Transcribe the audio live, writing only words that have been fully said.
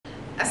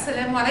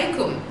Assalamu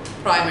alaikum,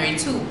 Primary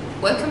 2.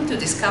 Welcome to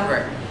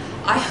Discover.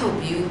 I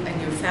hope you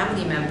and your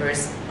family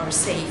members are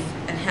safe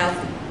and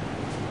healthy.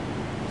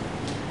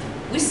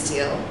 We're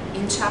still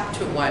in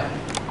Chapter 1,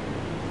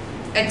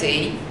 A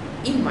Day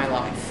in My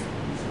Life.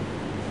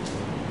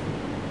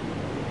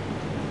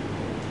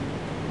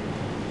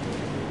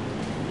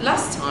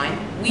 Last time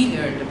we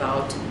learned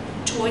about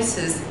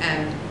choices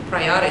and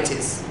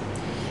priorities.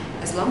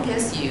 As long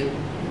as you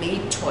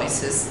made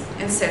choices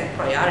and set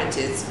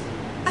priorities,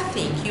 I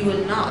think you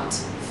will not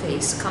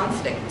face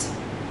conflict.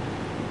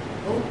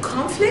 Oh,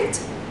 conflict?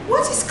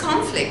 What is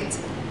conflict?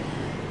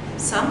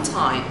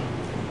 Sometimes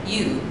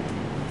you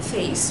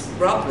face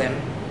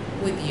problem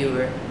with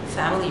your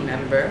family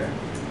member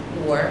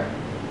or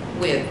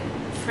with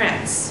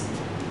friends.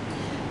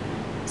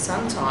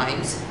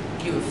 Sometimes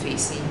you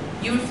face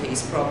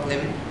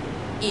problem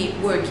in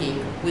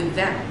working with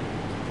them.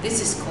 This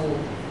is called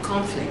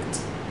conflict.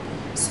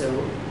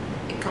 So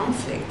a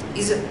conflict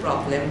is a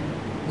problem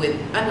with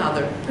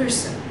another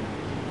person.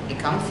 A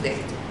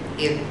conflict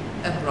is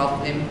a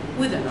problem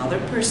with another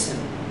person.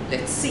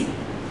 Let's see.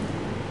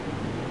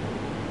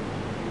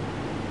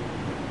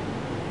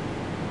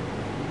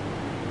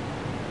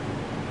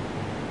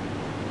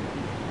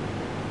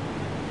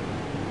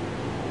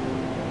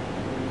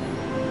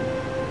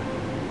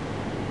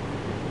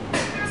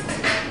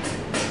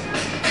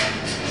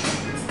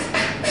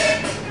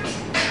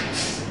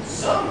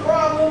 Some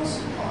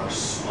problems are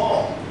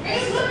small.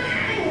 Hey, look,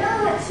 I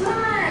know it's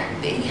mine.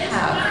 They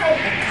have a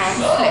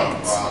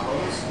conflict. Some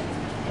problems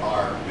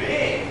are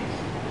big.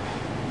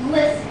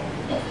 Listen,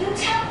 if you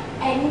tell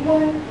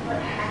anyone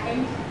what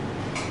happened,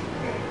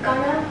 you're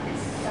gonna be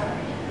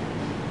sorry.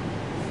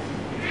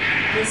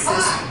 This is I'm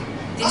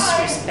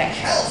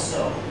disrespectful.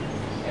 Kelso,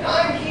 and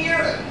I'm here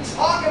to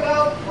talk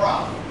about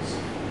problems.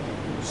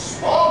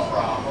 Small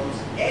problems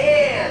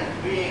and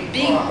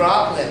Big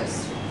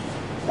problems.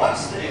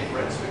 What's the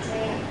difference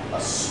between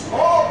a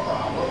small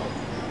problem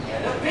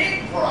and a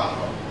big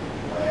problem?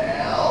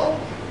 Well,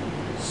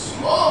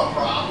 small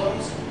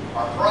problems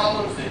are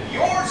problems that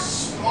you're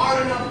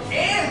smart enough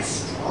and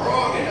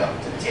strong enough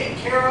to take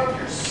care of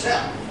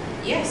yourself.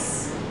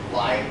 Yes.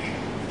 Like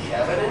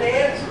Kevin and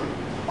Andrew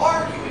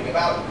arguing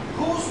about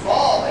whose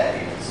ball that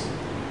is.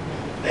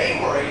 They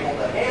were able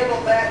to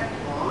handle that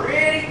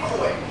pretty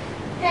quick.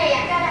 Hey,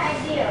 I got an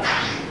idea.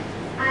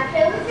 I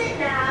play with it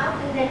now,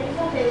 and then you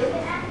can play with it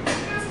after.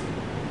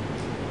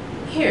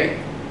 Here,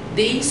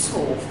 they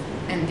solve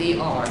and they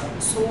are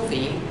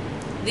solving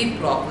the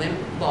problem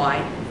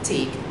by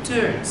take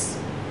turns.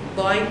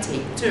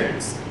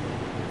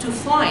 To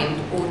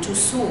find or to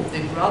solve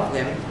the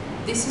problem,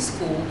 this is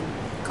called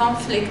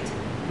conflict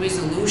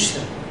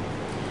resolution.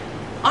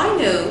 I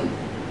know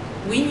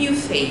when you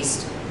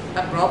faced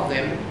a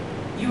problem,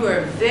 you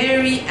are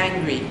very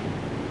angry.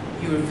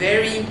 You're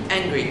very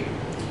angry.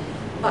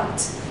 But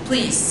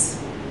please,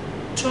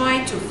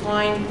 try to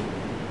find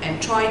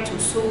and try to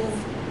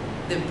solve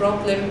the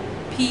problem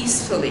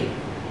peacefully.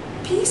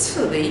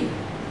 Peacefully?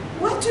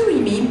 What do we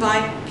mean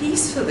by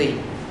peacefully?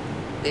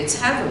 Let's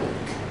have a look.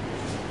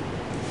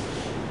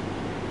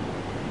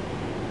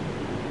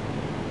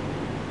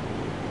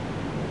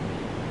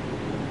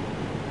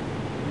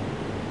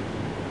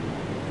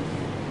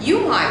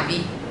 You might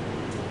be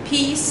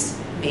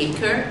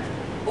peacemaker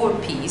or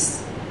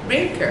peace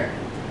breaker.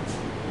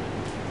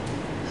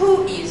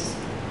 Who is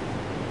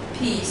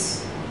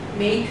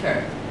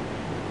peacemaker?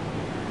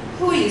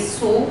 Who is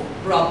solve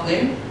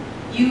problem?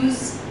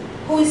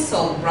 Who is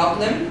solve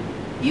problem?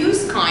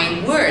 Use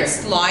kind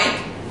words like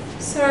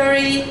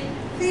sorry,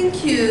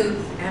 thank you,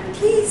 and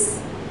please.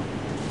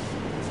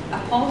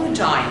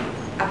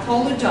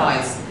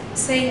 Apologize.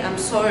 Say I'm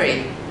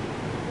sorry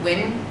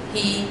when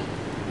he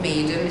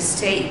made a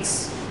mistake.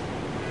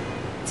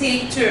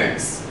 Take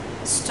turns.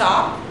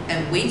 Stop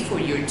and wait for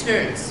your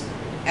turns,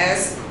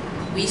 as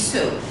we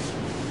saw.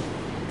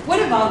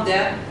 What about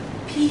the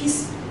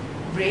peace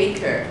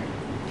breaker?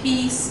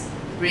 Peace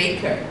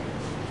breaker.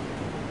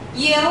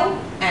 Yell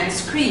and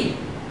scream.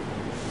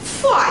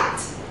 Fight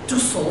to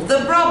solve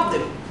the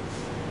problem.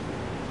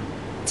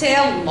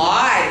 Tell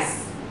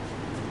lies.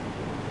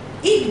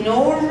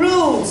 Ignore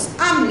rules.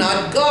 I'm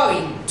not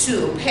going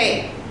to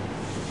pay.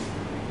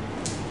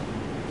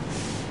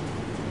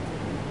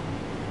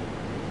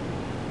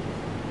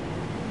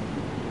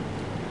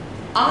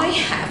 I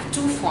have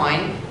to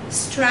find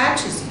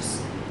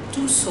strategies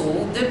to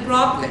solve the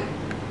problem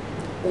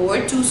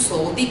or to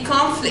solve the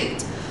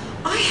conflict.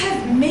 I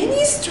have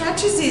many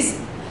strategies,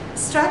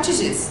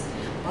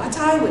 but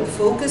I will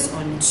focus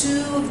on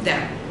two of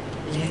them.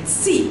 Let's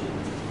see.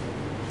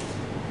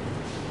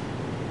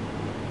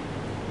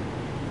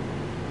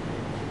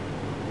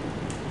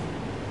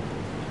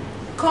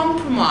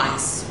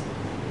 Compromise.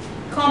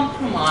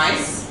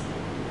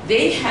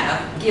 They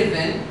have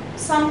given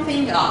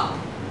something up.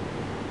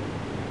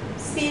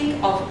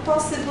 Think of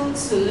possible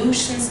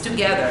solutions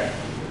together.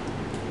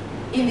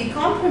 In the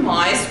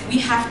compromise, we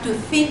have to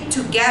think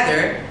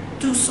together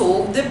to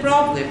solve the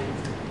problem.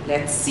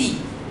 Let's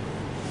see.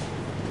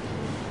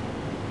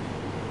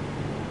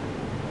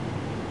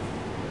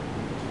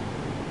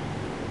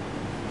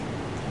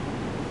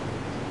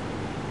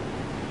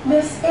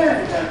 Miss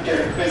Erin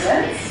Doctor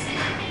presents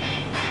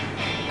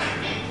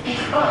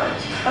The Art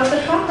of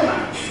the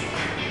Compromise.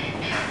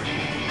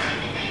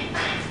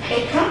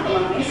 A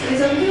compromise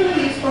is a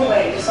really useful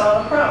way to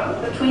solve a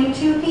problem between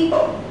two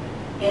people.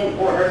 In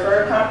order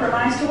for a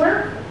compromise to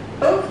work,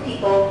 both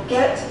people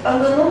get a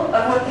little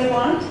of what they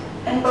want,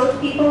 and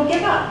both people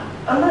give up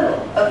a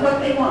little of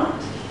what they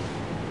want.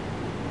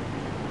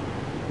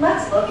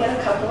 Let's look at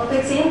a couple of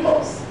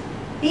examples.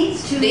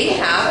 These two They boys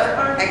have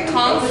are a arguing over the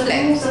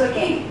conflict. rules of a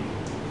game.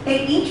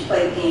 They each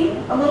play the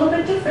game a little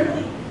bit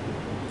differently.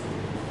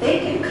 They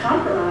can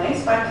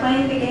compromise by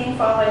playing the game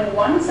following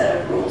one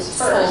set of rules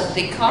first, Solve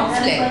the and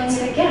conflict. then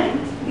playing it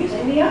again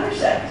using the other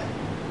set.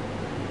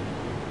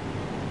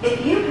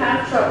 If you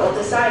have trouble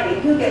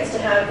deciding who gets to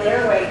have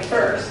their way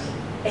first,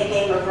 a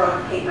game of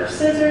rock, paper,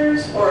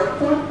 scissors, or a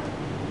coin,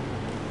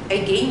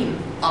 A game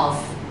of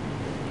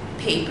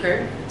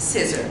paper,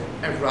 scissors,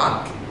 and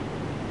rock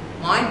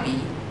might be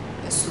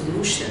a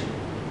solution.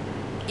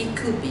 It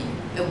could be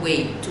a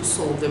way to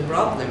solve the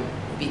problem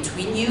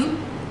between you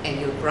and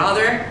your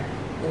brother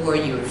or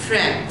your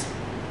friend.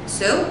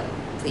 So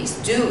please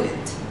do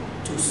it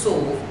to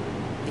solve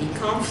the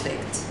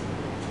conflict.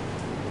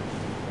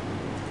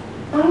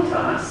 coin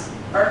toss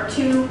are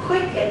two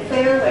quick and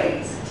fair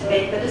ways to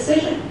make the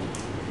decision.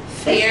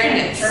 This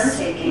kind of Fairness.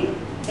 turn-taking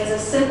is a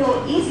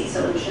simple, easy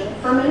solution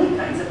for many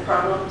kinds of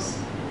problems.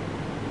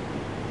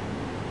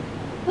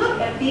 Look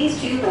at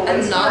these two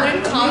boys Another arguing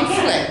again.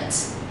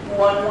 conflict.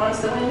 One wants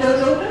the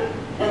windows open,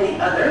 and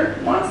the other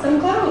wants them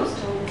closed.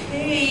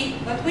 Okay,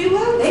 but we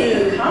will They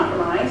can do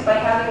compromise by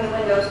having the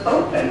windows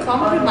open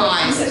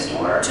Compromise. on the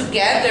store,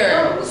 together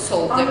and closed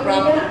solve on the way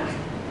problem. back.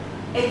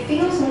 It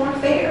feels more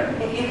fair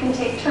if you can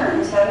take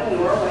turns having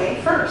your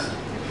way first.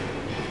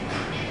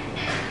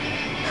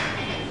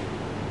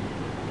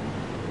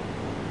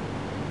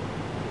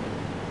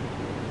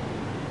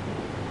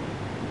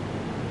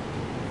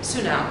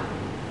 So now,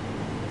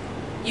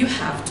 you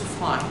have to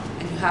find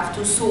and you have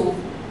to solve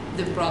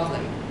the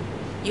problem.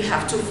 You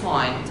have to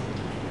find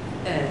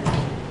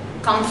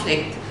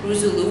conflict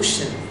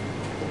resolution,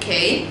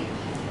 okay?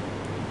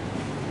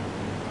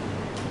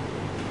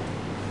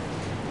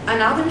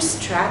 Another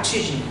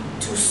strategy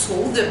to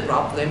solve the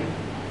problem,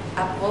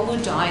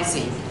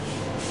 apologizing.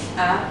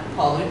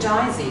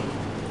 Apologizing.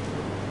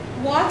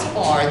 What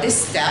are the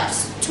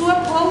steps to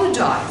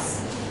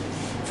apologize?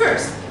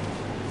 First,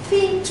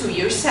 think to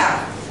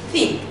yourself.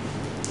 Think,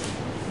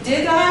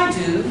 did I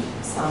do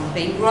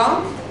something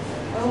wrong?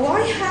 Oh,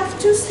 I have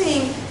to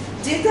think,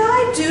 did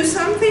I do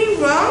something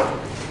wrong?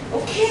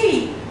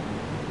 Okay,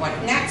 what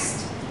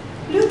next?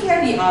 Look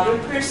at the other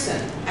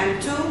person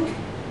and talk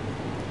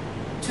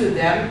to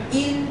them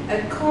in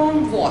a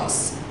calm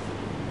voice.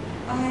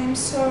 I'm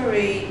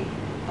sorry,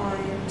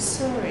 I'm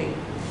sorry.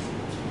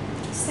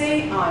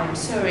 Say I'm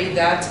sorry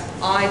that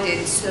I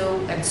did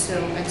so and so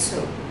and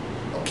so.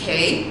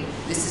 Okay,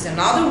 this is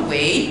another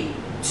way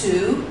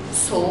to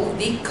solve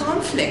the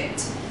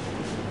conflict.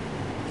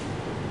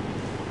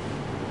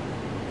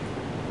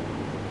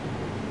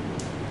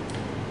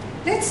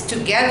 Let's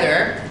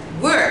together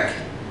work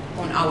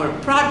on our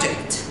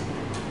project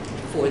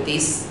for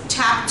this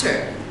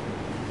chapter.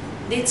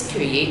 Let's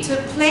create a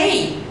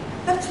play.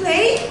 A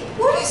play?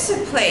 What is a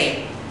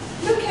play?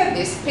 Look at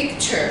this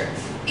picture.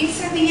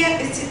 It's a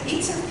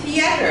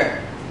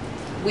theater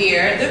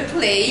where the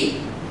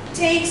play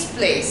takes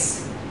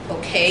place.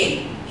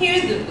 Okay,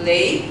 here the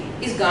play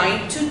is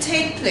going to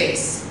take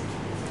place.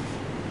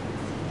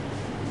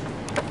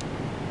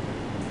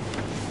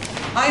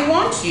 I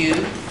want you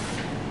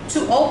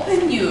to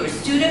open your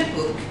student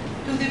book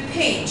to the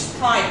page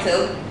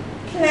titled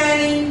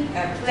Planning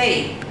a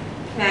Play.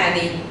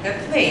 Planning a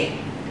Play.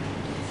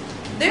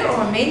 There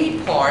are many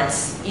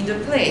parts in the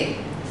play,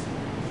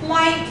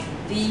 like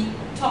the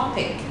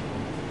topic.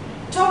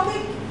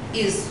 Topic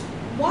is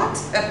what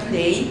a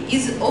play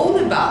is all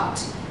about.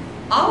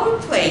 Our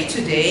play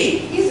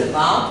today is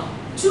about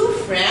two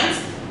friends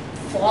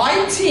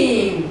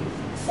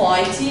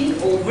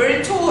fighting over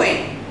a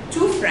toy.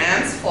 Two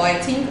friends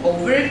fighting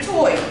over a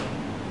toy.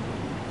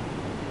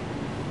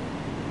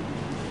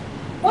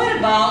 What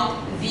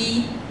about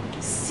the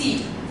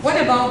scene?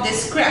 What about the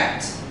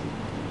script?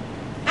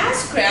 A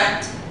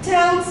script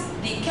tells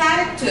the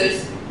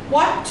characters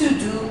what to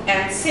do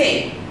and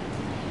say.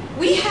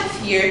 We have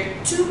here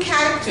two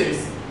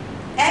characters,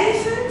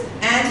 elephant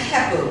and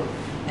hippo,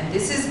 and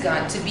this is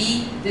going to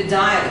be the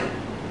dialogue.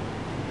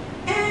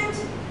 And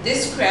the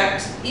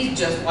script is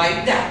just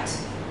like that.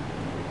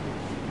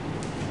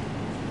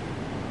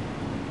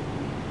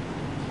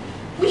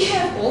 We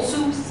have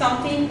also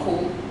something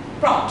called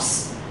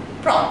props.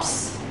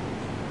 Props.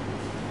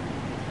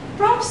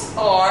 Props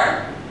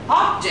are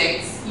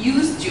objects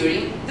used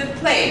during the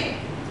play.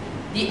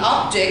 The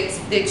objects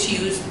that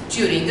used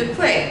during the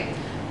play.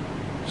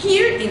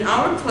 Here in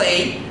our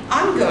play,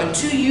 I'm going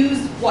to use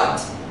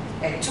what?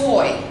 A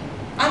toy.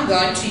 I'm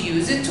going to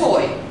use a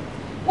toy.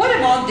 What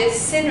about this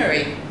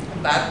scenery?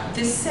 About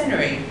this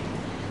scenery.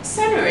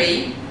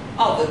 Scenery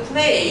of the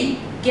play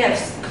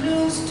gives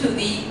clues to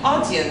the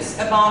audience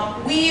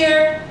about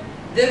where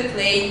the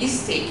play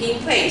is taking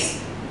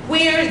place.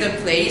 Where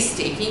the play is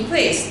taking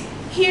place.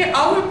 Here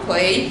our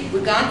play,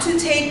 we're going to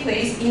take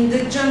place in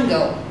the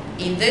jungle.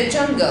 In the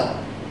jungle.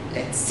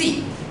 Let's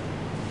see.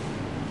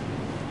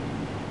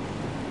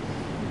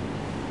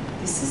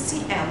 This is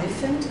the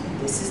elephant and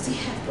this is the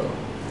hippo.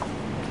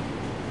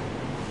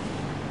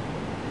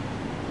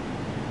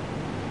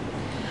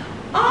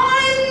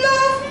 I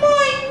love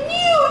my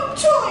new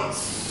toy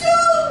so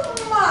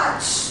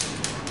much.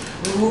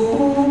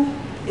 Oh,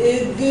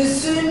 is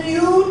this a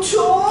new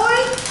toy?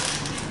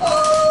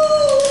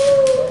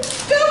 Oh,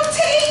 don't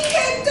take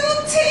it,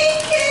 don't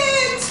take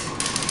it.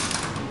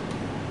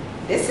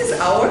 This is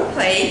our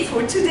play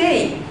for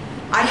today.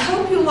 I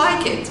hope you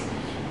like it.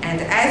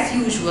 And as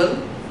usual,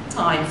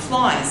 time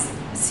flies.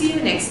 See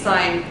you next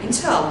time,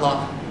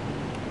 inshallah.